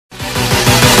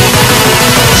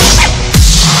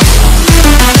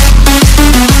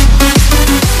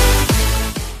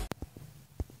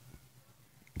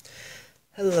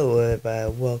Hello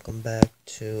everybody, welcome back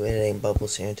to It Ain't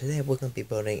Bubbles here, and today we're going to be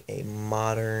building a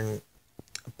modern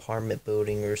apartment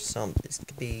building or something. It's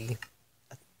going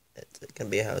to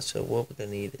be a house, so what we're going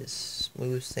to need is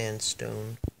smooth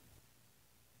sandstone,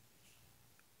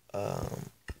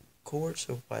 quartz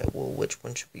or white wool. Which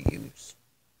one should we use?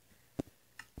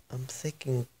 I'm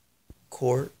thinking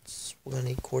quartz. We're going to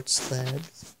need quartz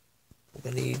slabs. We're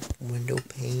going to need window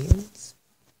panes.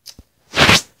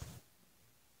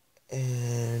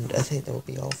 And I think that will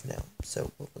be all for now.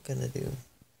 So what we're going to do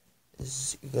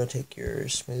is you're going to take your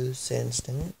smooth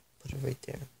sandstone, put it right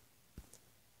there.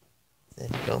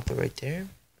 Then you're going to put it right there.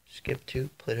 Skip 2,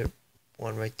 put it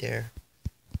 1 right there.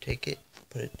 Take it,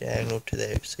 put it diagonal to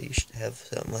there. So you should have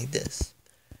something like this.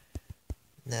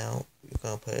 Now you're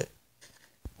going to put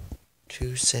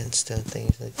 2 sandstone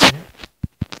things like that.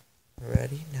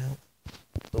 Ready? Now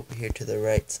over here to the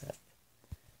right side.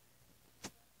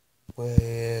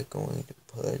 We're going to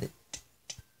put it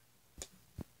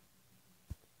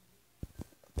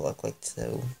a block like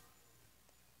so,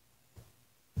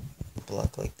 a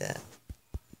block like that.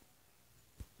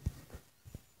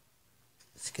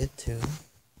 Skip 2.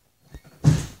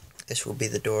 This will be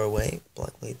the doorway,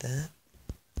 block like that.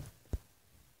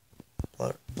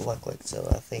 Block like so.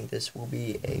 I think this will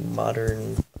be a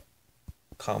modern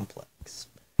complex.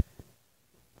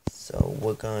 So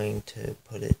we're going to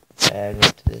put it diagonal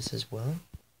to this as well.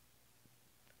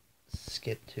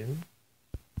 Skip 2.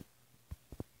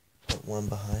 Put 1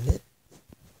 behind it,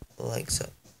 like so.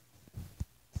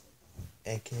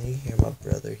 And can you hear my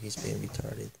brother? He's being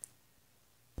retarded.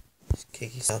 He's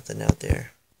kicking something out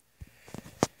there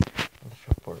on the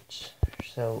front porch.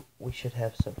 So we should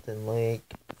have something like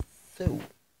so.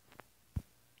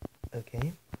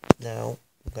 Okay, now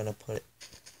we're gonna put it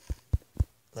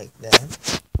like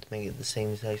that to make it the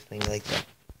same exact thing like that.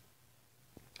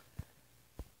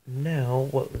 Now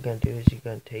what we're gonna do is you're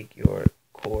gonna take your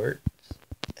quartz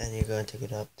and you're gonna take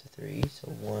it up to 3. So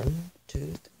 1,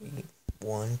 2, 3.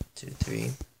 1, 2,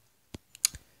 3.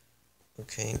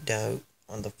 Okay, now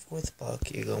on the 4th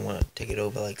block you're gonna want to take it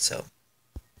over like so.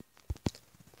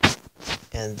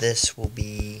 And this will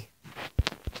be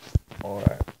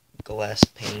our glass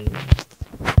pane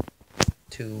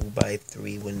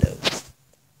 2x3 window.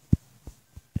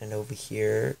 And over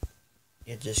here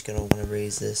you're just gonna want to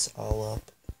raise this all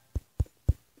up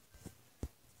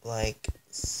like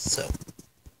so.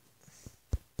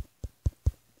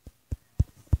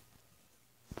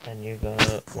 And you're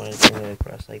gonna want to bring it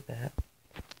across like that.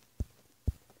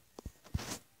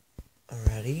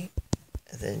 Alrighty,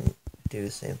 and then do the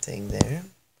same thing there,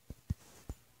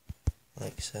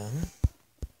 like so.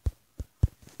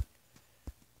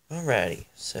 Alrighty,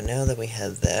 so now that we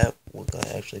have that, we're going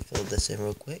to actually fill this in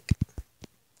real quick.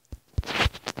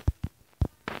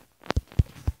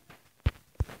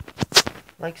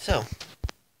 Like so.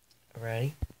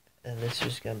 Alrighty, and this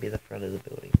is going to be the front of the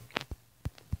building.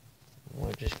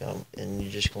 We're just going to, and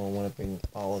you're just going to want to bring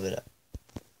all of it up.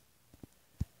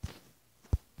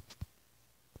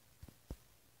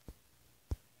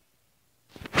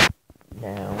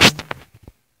 Now,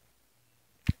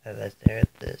 that's there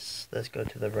at this. Let's go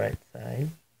to the right side,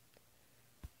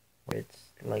 where it's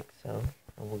like so,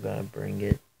 and we're gonna bring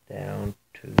it down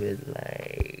to it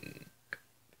like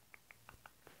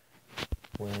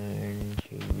 1,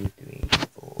 2, 3,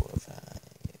 4, 5,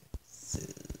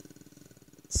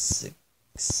 6,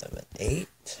 7, 8.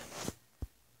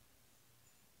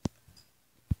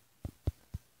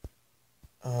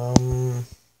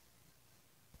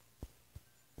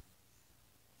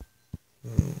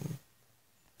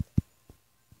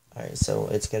 Alright, so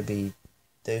it's going to be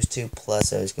those 2 plus,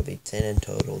 so it's going to be 10 in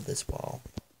total, this wall.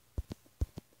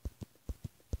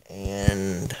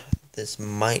 And this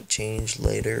might change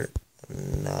later.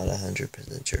 I'm not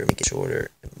 100% sure. Make it shorter,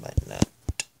 it might not.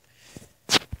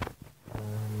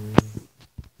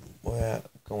 We're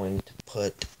going to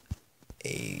put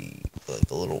a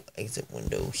little exit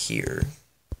window here.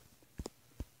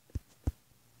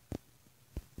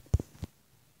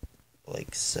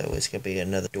 Like so. It's going to be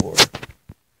another door.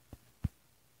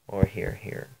 Or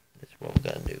here. That's what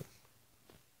we're gonna do.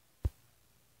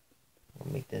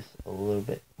 We'll make this a little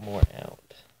bit more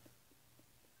out.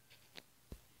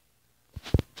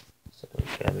 So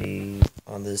it's gonna be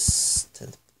on this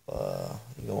 10th.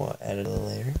 You're gonna want to add another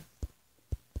layer.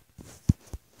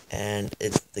 And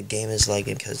the game is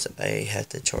lagging because I have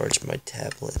to charge my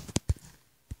tablet.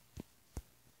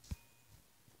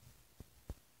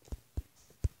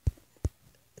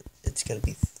 It's gonna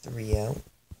be 3 out,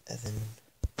 and then.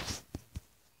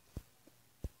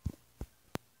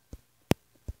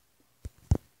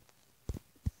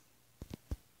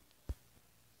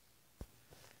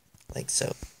 like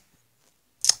so.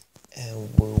 And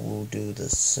we'll do the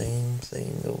same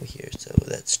thing over here. So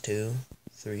that's 2,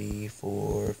 3,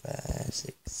 4, 5,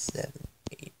 6, 7,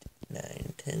 8,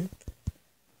 9, 10.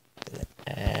 Gonna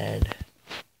add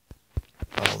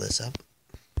all this up.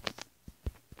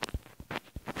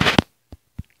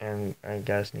 And I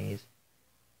gotta sneeze.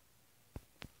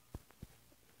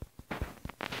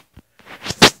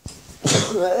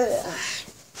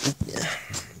 Yeah.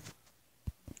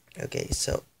 Okay,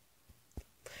 so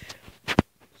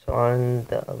on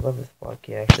the 11th block,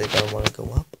 you actually gonna want to go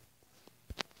up.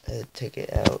 Take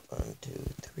it out 1, 2,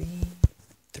 3,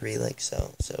 3 like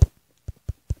so. So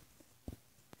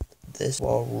this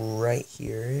wall right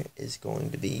here is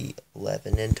going to be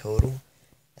 11 in total,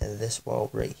 and this wall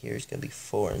right here is going to be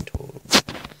 4 in total.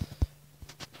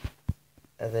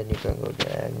 And then you're going to go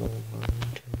diagonal 1,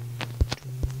 2,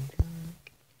 3,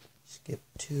 skip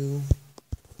 2.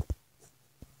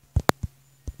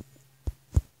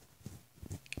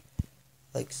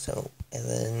 Like so, and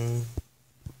then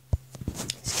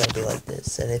it's gonna be like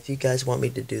this. And if you guys want me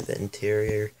to do the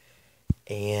interior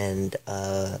and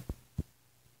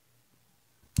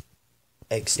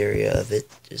exterior of it,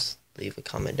 just leave a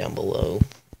comment down below.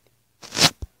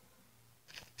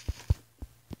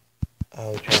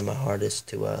 I'll try my hardest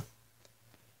to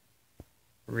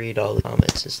read all the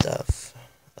comments and stuff.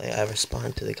 Like, I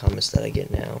respond to the comments that I get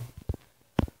now.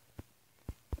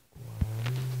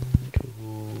 1,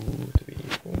 2, 3,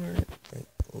 4,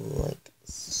 like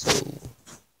so.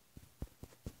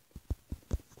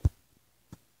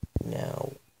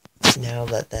 Now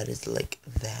that is like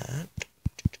that,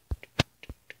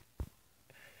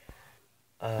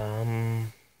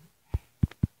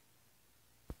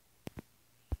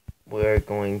 we're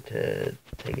going to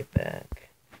take it back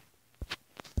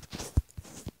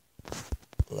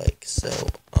like so.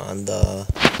 On the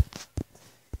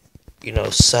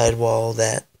side wall,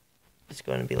 that is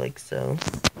going to be like so.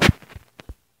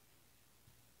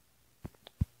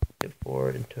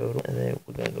 4 in total, and then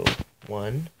we're gonna go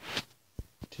 1,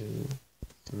 2,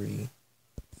 3,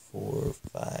 4,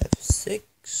 5,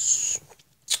 6.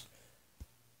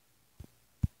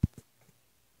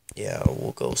 Yeah,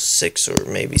 we'll go 6 or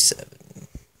maybe 7.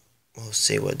 We'll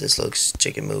see what this looks.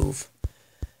 Chicken move.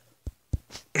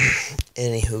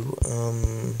 Anywho,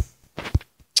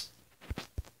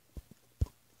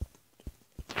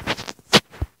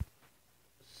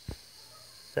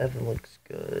 7 looks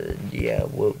good. Yeah,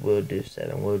 we'll do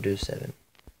 7. We'll do 7.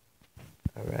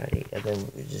 Alrighty, and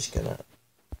then we're just gonna.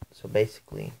 So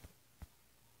basically,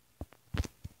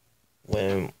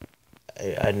 when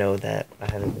I know that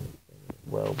I haven't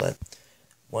well, but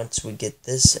once we get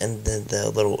this and then the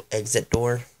little exit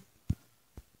door,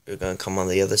 we're gonna come on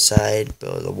the other side,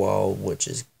 build a wall which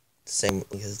is the same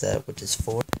as that, which is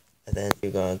 4, and then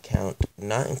you're gonna count,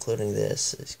 not including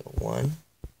this. Let's go 1,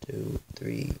 2,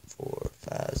 3, 4,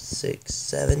 5, 6,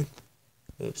 7.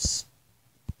 Oops.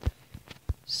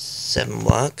 7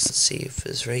 blocks. Let's see if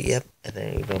it's right. Yep. And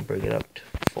then you're gonna bring it up to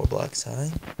 4 blocks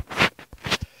high.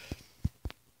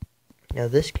 Now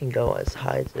this can go as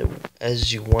high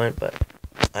as you want, but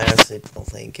I honestly don't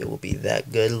think it will be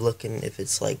that good looking if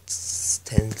it's like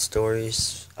 10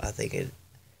 stories. I think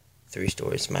 3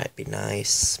 stories might be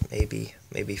nice. Maybe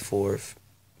 4.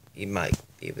 You might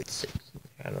be a bit 6.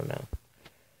 I don't know.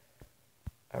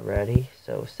 Alrighty,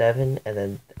 so 7, and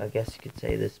then I guess you could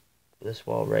say this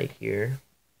wall right here.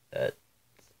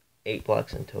 8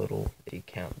 blocks in total if you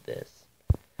count this.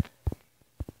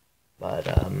 But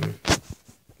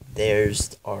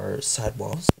there's our side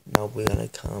walls. Now we're gonna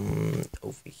come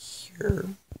over here.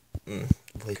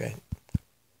 Okay.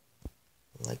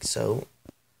 Like so.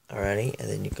 Alrighty, and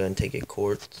then you're gonna take your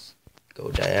quartz,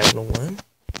 go diagonal 1,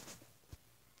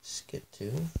 skip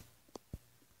 2.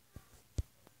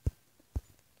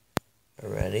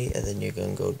 Alrighty, and then you're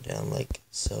gonna go down like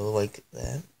so, like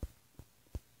that.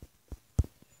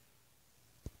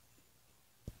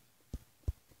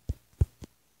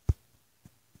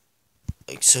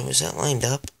 Like so. Is that lined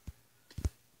up?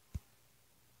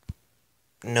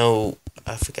 No,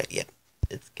 I forgot. Yep,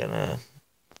 it's gonna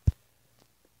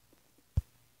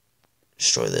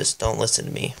destroy this. Don't listen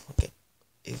to me. Okay,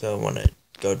 you're gonna want to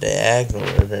go diagonal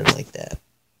and then like that.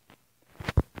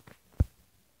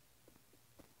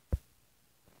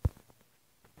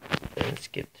 Then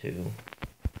skip 2.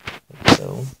 Like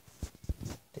so.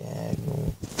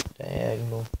 Diagonal,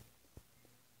 diagonal.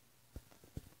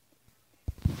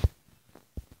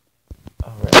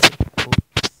 Alright,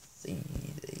 oopsie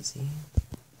daisy.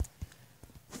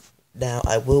 Now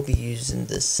I will be using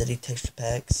the city texture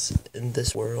packs in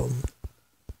this world.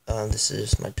 This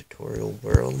is my tutorial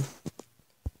world.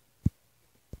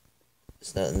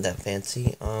 It's nothing that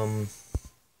fancy. If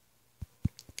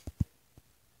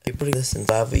you're putting this in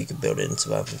survival, you can build it in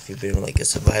survival if you're building like a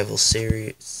survival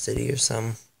city or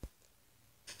something.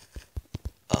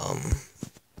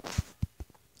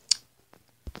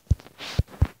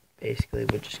 Basically,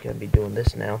 we're just gonna be doing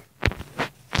this now.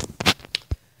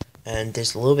 And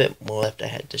there's a little bit more left I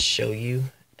had to show you,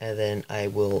 and then I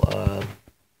will,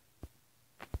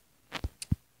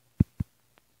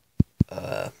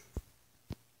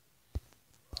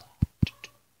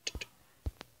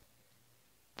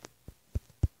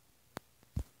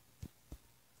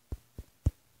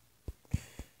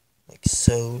 like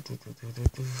so, put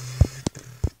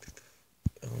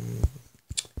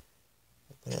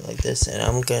it like this, and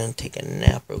I'm gonna take a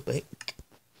nap real quick,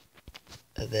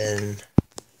 and then,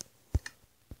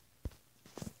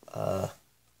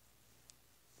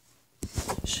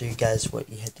 show you guys what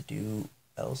you had to do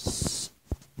else.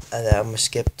 And then I'm gonna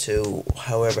skip to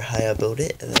however high I build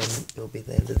it, and then it'll be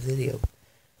the end of the video.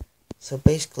 So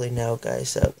basically now,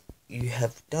 guys, you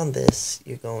have done this,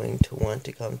 you're going to want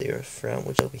to come to your front,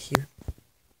 which is over here.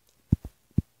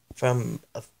 From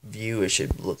a view, it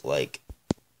should look like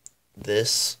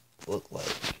this,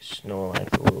 snow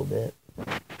like a little bit.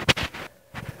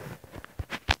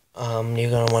 You're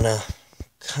gonna want to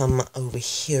come over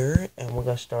here, and we're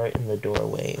gonna start in the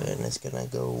doorway, and it's gonna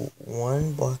go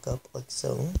one block up like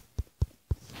so.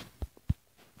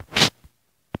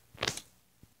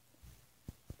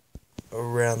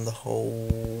 Around the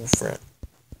whole front.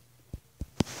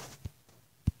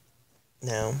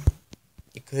 Now,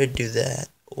 you could do that,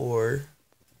 or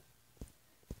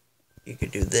you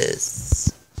could do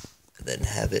this, and then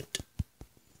have it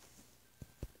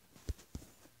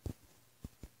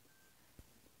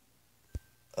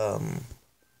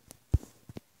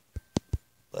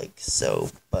like so,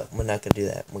 but we're not gonna do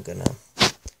that. We're gonna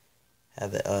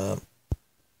have it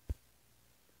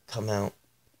come out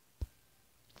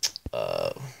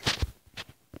like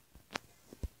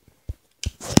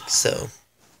so.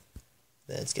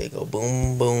 Then it's gonna go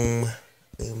boom, boom,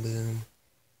 boom, boom,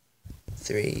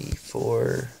 3,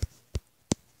 4,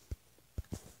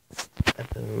 and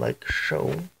then like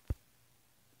so.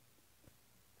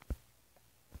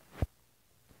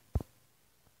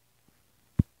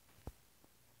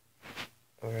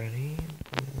 Alrighty,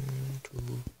 1,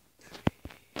 2,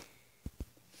 3,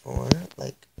 4,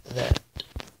 like that.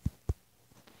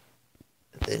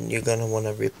 And then you're gonna want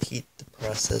to repeat the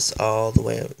process all the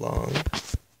way along,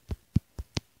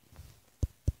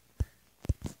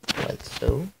 like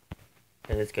so.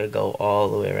 And it's gonna go all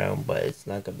the way around, but it's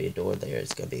not gonna be a door there.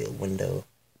 It's gonna be a window,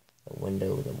 a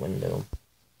window, the window.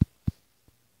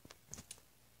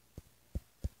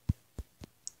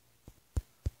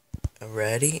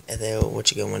 Alrighty, and then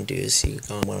what you're gonna want to do is you're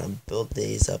gonna want to build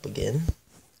these up again,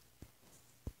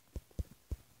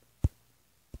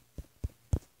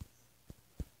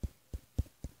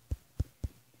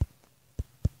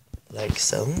 like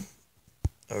so.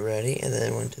 Alrighty, and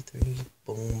then 1, 2, 3,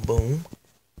 boom, boom.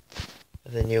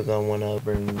 And then you're gonna want to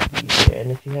bring these here,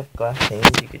 and if you have glass panes,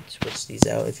 you could switch these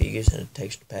out if you're using a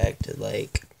texture pack to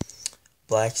like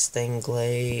black stained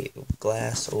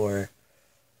glass or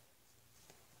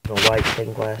white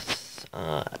stained glass,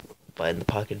 but in the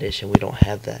pocket edition we don't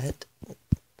have that.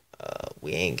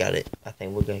 We ain't got it. I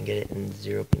think we're gonna get it in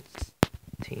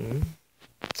 0.16.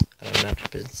 I'm not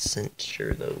 100%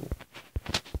 sure though.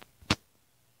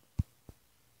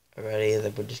 Alrighty,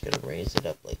 then we're just gonna raise it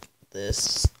up like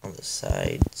this on the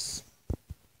sides,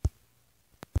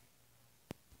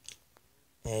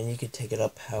 and you can take it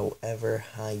up however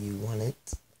high you want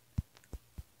it,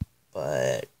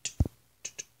 but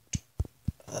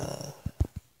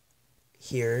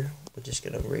here we're just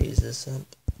gonna raise this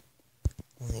up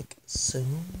like so.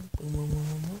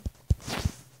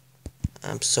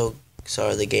 I'm so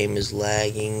sorry the game is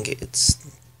lagging. It's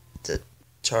the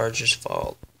charger's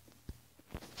fault.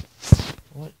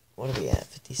 What are we at?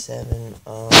 57.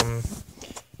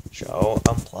 Sure, I'll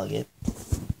unplug it.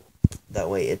 That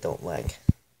way it don't lag.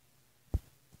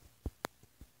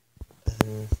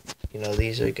 And, you know,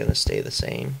 these are gonna stay the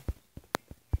same.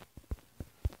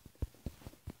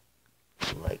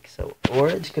 Like so. Or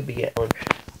it could be on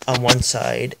one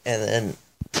side and then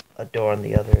a door on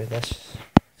the other. That's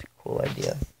a cool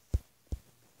idea.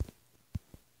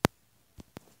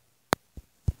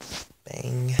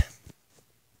 Bang.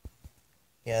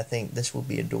 Yeah, I think this will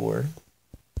be a door.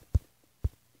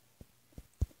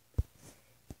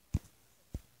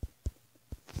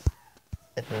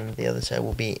 And then the other side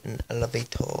will be an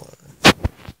elevator.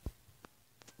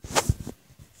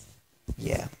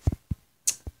 Yeah.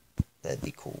 That'd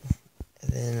be cool.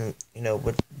 And then, you know,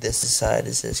 with this this side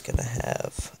is just gonna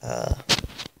have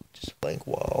just a blank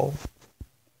wall.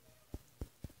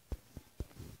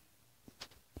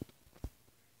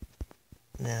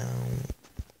 Now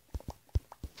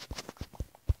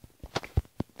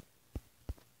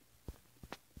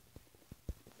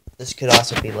this could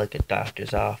also be like a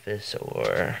doctor's office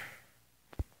or,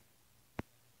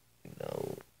 you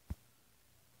know,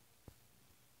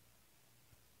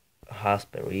 a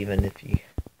hospital, even if you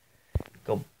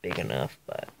go big enough.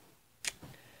 But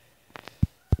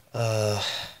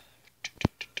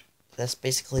that's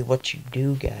basically what you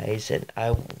do, guys, and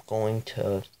I'm going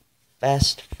to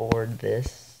fast forward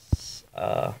this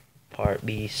part,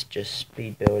 just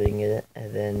speed building it,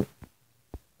 and then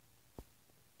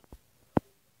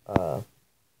I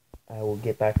will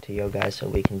get back to you guys so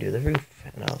we can do the roof,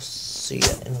 and I'll see you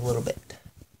in a little bit.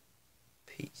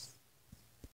 Peace.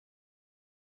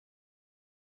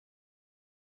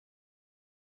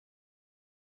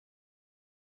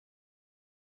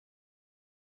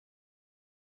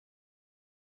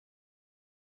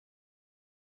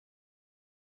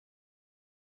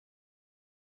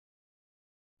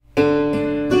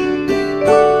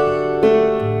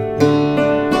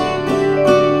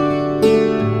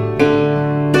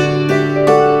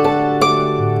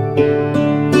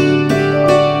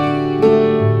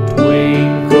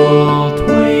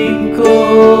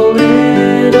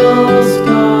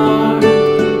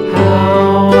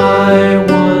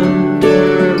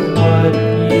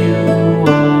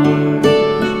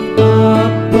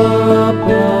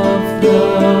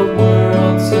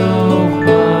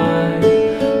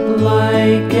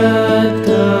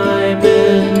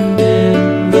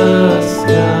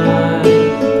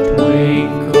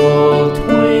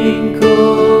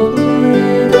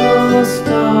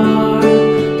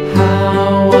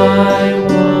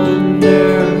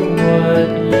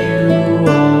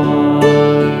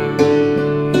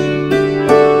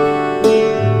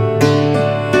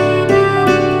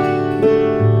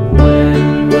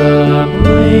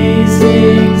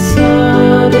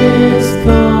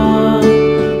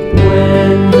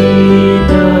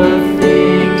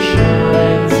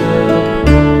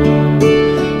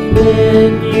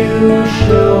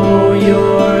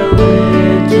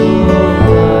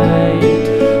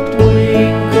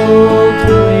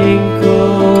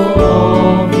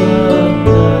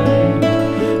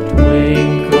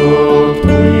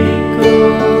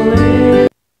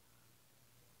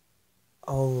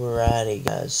 Alrighty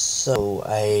guys, so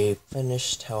I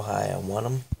finished how high I want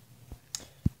them.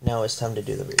 Now it's time to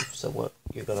do the roof. So what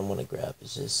you're going to want to grab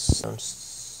is this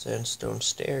sandstone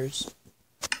stairs.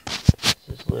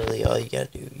 This is literally all you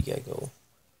got to do. You got to go.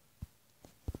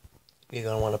 You're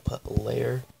going to want to put a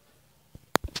layer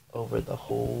over the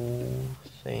whole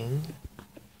thing.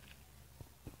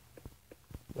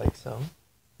 Like so.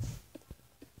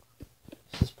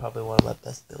 This is probably one of my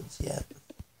best builds yet.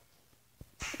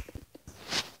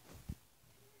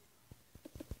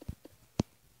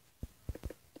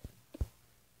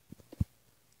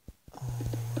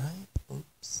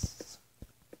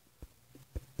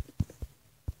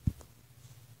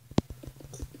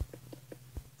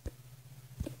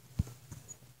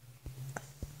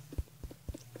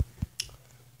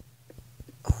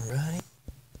 Alright,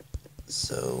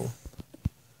 so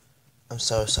I'm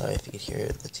so sorry if you could hear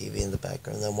the TV in the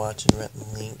background. I'm watching Rhett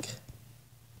and Link.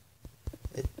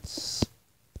 It's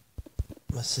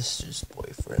my sister's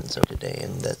boyfriend so today,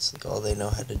 and that's like all they know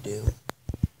how to do.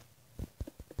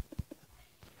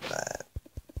 But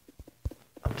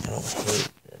I'm kind of hate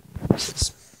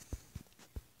this.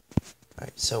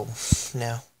 Alright, so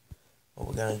now what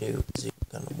we're gonna do is you're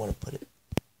gonna want to put it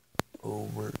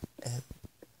over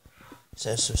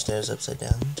stairs upside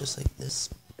down, just like this.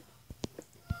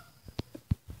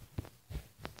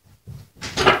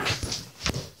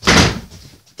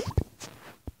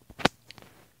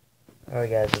 Alright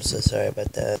guys, I'm so sorry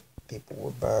about that. People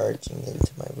were barging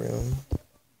into my room.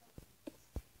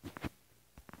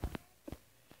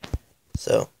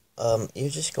 So, you're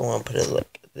just going to put it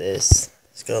like this.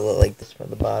 It's going to look like this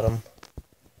from the bottom.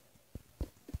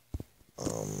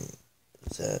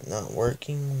 Is that not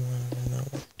working?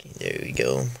 Not working. There we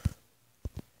go.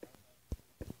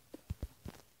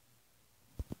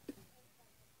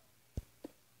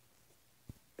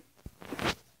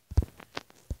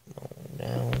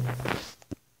 Down.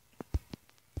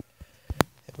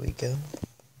 There we go.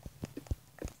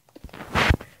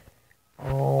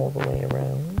 All the way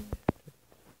around.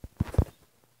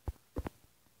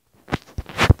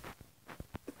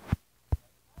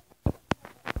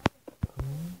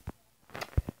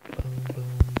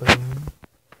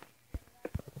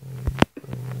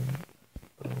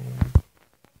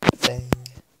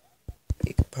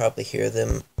 probably hear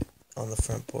them on the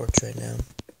front porch right now.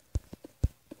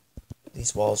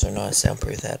 These walls are not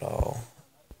soundproof at all.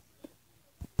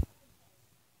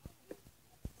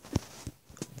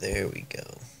 There we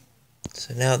go.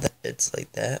 So now that it's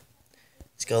like that,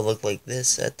 it's gonna look like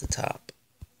this at the top.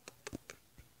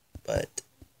 But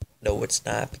no, it's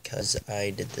not, because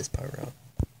I did this part wrong.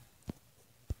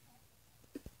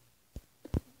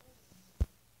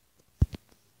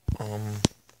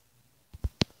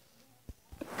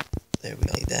 There we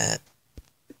go, like that.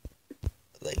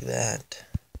 Like that.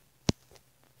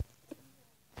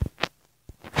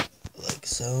 Like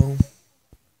so.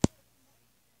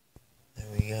 There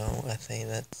we go. I think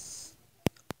that's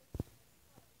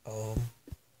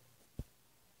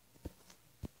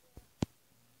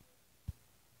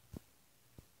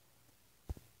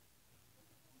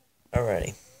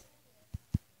alrighty.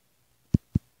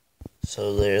 So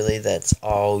literally that's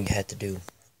all you had to do.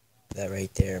 That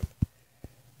right there.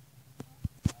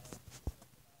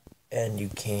 And you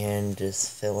can just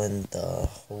fill in the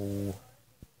whole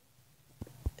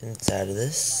inside of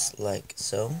this, like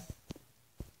so.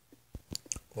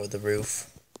 Or the roof,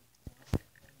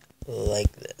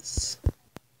 like this.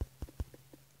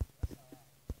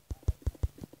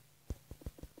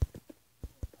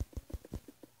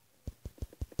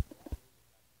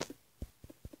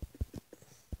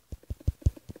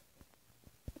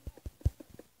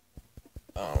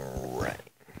 Alright.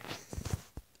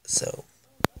 So,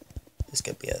 this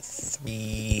could be a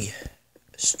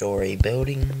 3-story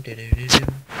building.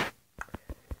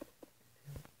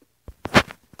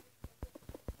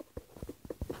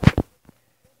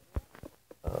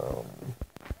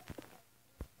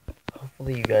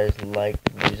 Hopefully you guys like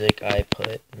the music I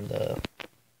put in the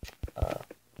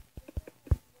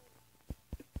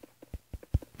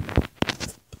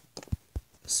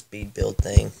speed build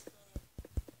thing.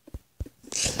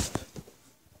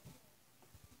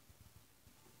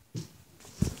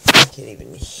 I can't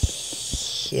even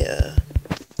hear.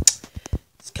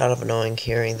 It's kind of annoying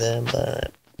hearing them,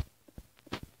 but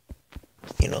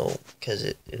you know, because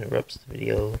it interrupts the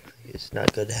video. It's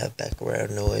not good to have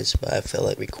background noise, but I feel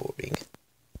like recording.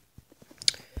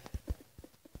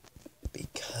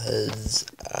 Because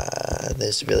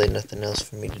there's really nothing else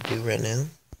for me to do right now.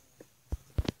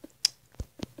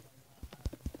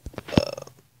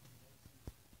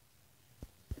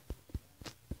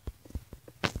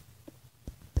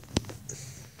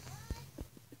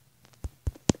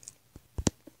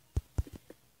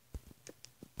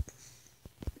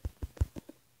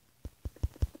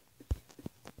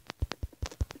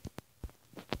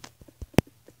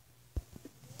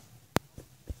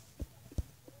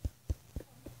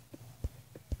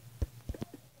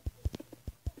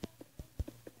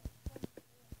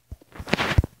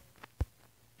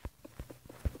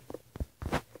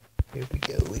 Here we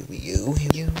go.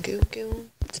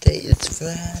 Today is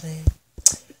Friday.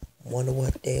 Wonder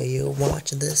what day you're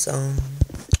watching this on.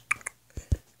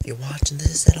 If you're watching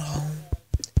this at home,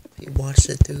 if you watched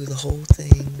it through the whole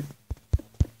thing,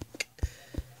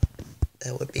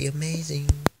 that would be amazing.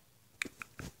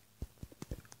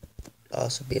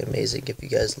 Also be amazing if you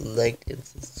guys liked and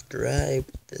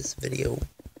subscribed this video.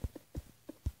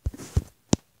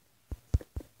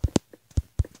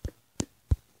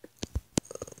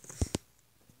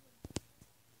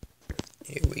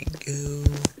 Here we go.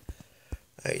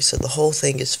 Alright, so the whole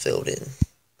thing is filled in.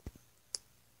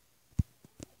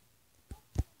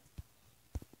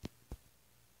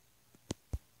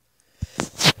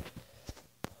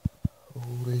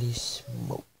 Holy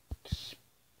smokes.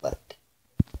 But,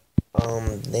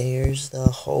 there's the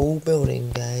whole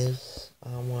building, guys.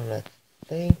 I want to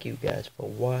thank you guys for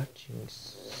watching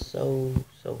so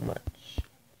much.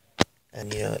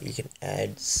 And, you know, you can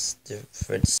add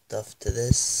different stuff to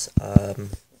this.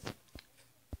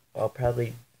 I'll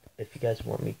probably, if you guys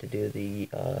want me to do the,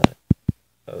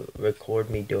 record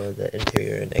me doing the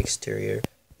interior and exterior,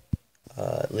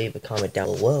 leave a comment down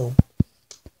below.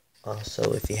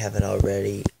 Also, if you haven't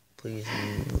already, please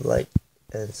like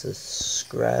and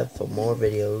subscribe for more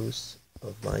videos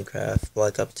of Minecraft,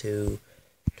 like up to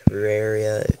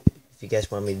Terraria. If you guys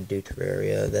want me to do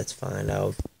Terraria, that's fine.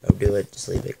 I'll do it. Just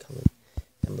leave it comment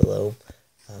down below.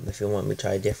 If you want me to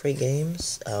try different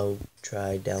games, I'll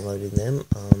try downloading them.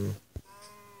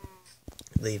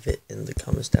 Leave it in the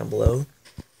comments down below.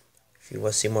 If you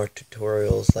want to see more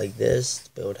tutorials like this, to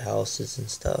build houses and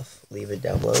stuff, leave it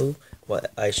down below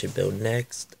what I should build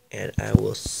next, and I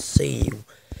will see you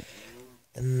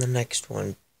in the next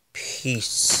one.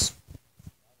 Peace.